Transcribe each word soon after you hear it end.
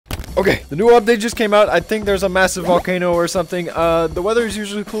Okay, the new update just came out. I think there's a massive volcano or something. The weather is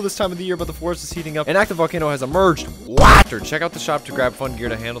usually cool this time of the year, but the forest is heating up. An active volcano has emerged. What? Check out the shop to grab fun gear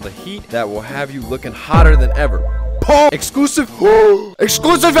to handle the heat that will have you looking hotter than ever. Exclusive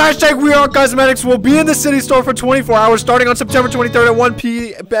hashtag wearevr will be in the city store for 24 hours starting on September 23rd at 1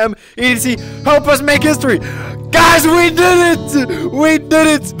 p.m. EDT. Help us make history. Guys, we did it! We did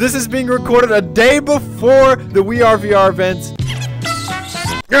it! This is being recorded a day before the wearevr event.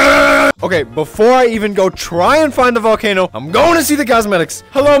 Okay, before I even go try and find the volcano, I'm going to see the cosmetics.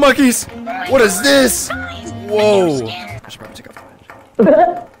 Hello, monkeys. What is this? Whoa. I should probably take off the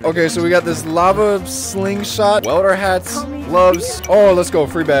badge. Okay, so we got this lava slingshot, welder hats, gloves. Oh, let's go,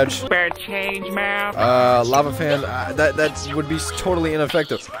 free badge. Spare change, man. Lava fan. That would be totally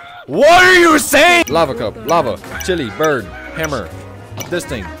ineffective. What are you saying? Lava cup, lava, chili, bird, hammer. This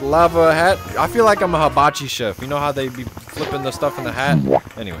thing, lava hat. I feel like I'm a hibachi chef. You know how they be flipping the stuff in the hat?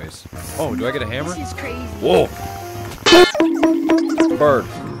 Anyways. Oh, do I get a hammer? This is crazy. Whoa. Bird.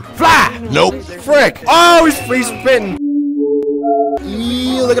 Fly! Nope. Frick. Oh, he's spitting.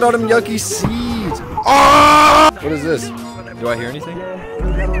 Eee, look at all them yucky seeds. Oh! What is this? Do I hear anything?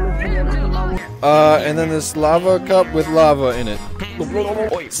 And then this lava cup with lava in it.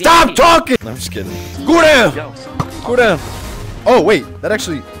 Stop talking! I'm just kidding. Go down! Go down. Oh, wait. That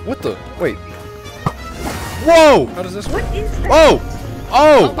actually... What the... Wait. Whoa! How does this work? What is that? Oh!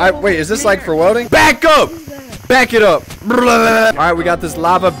 Oh! Wait, is this like for welding? Back up! Back it up. Alright, we got this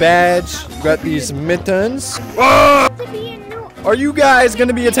lava badge. We got these mittens. Oh! Are you guys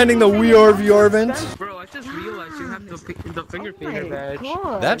gonna be attending the wearevr event? Bro, I just realized you have the finger painter badge.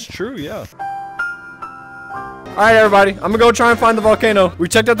 That's true, yeah. Alright, everybody. I'm gonna go try and find the volcano. We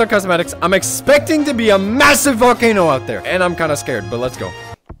checked out their cosmetics. I'm expecting to be a massive volcano out there. And I'm kind of scared, but let's go.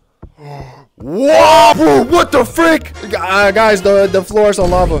 Whoa! Bro, what the frick? Guys, the floor's on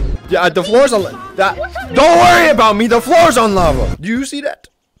lava. Yeah, the floor's on don't worry about me. The floor's on lava. Do you see that?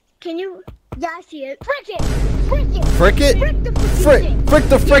 Can you? Yeah, I see it. Frick it! Frick it! Frick it? Frick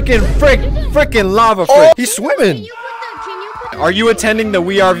the Frick the frickin' lava frick. He's swimming. Are you attending the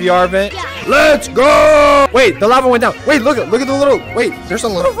wearevr event? Yeah. Let's go! Wait, the lava went down. Wait, look at the little. Wait, there's a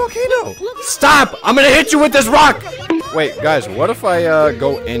little volcano. Stop! I'm gonna hit you with this rock. Wait, guys, what if I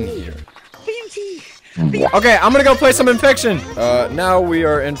go in here? Okay, I'm gonna go play some infection. Now we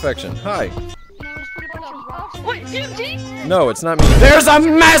are infection. Hi. Wait, DMT? No, it's not me. There's a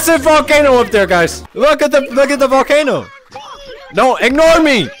massive volcano up there, guys. Look at the volcano. No, ignore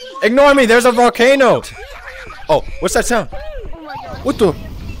me. Ignore me. There's a volcano. Oh, what's that sound? What the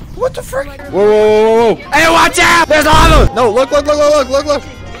frick? Whoa, whoa, whoa, whoa. Hey, watch out! There's lava! No, look. What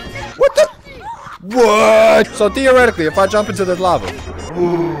the? What? So theoretically, if I jump into the lava.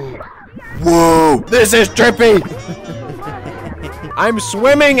 Whoa! This is trippy! I'm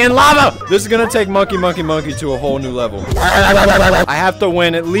swimming in lava! This is gonna take monkey to a whole new level. I have to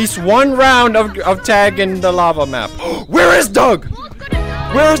win at least one round of tag in the lava map. Where is Doug?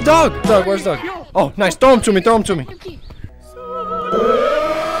 Where is Doug? Doug, where's Doug? Oh, nice. Throw him to me.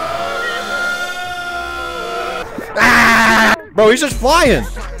 Ah! Bro, he's just flying.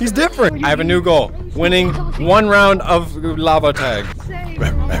 He's different. I have a new goal. Winning one round of lava tag.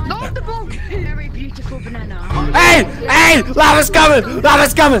 Not the book. Very beautiful banana. Hey! Lava's coming!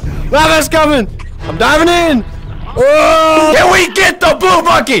 I'm diving in! Oh! Can we get the blue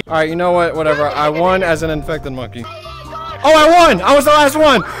monkey? Alright, you know what? Whatever. I won as an infected monkey. Oh, I won! I was the last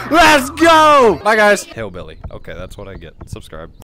one! Let's go! Bye, guys. Hillbilly. Okay, that's what I get. Subscribe.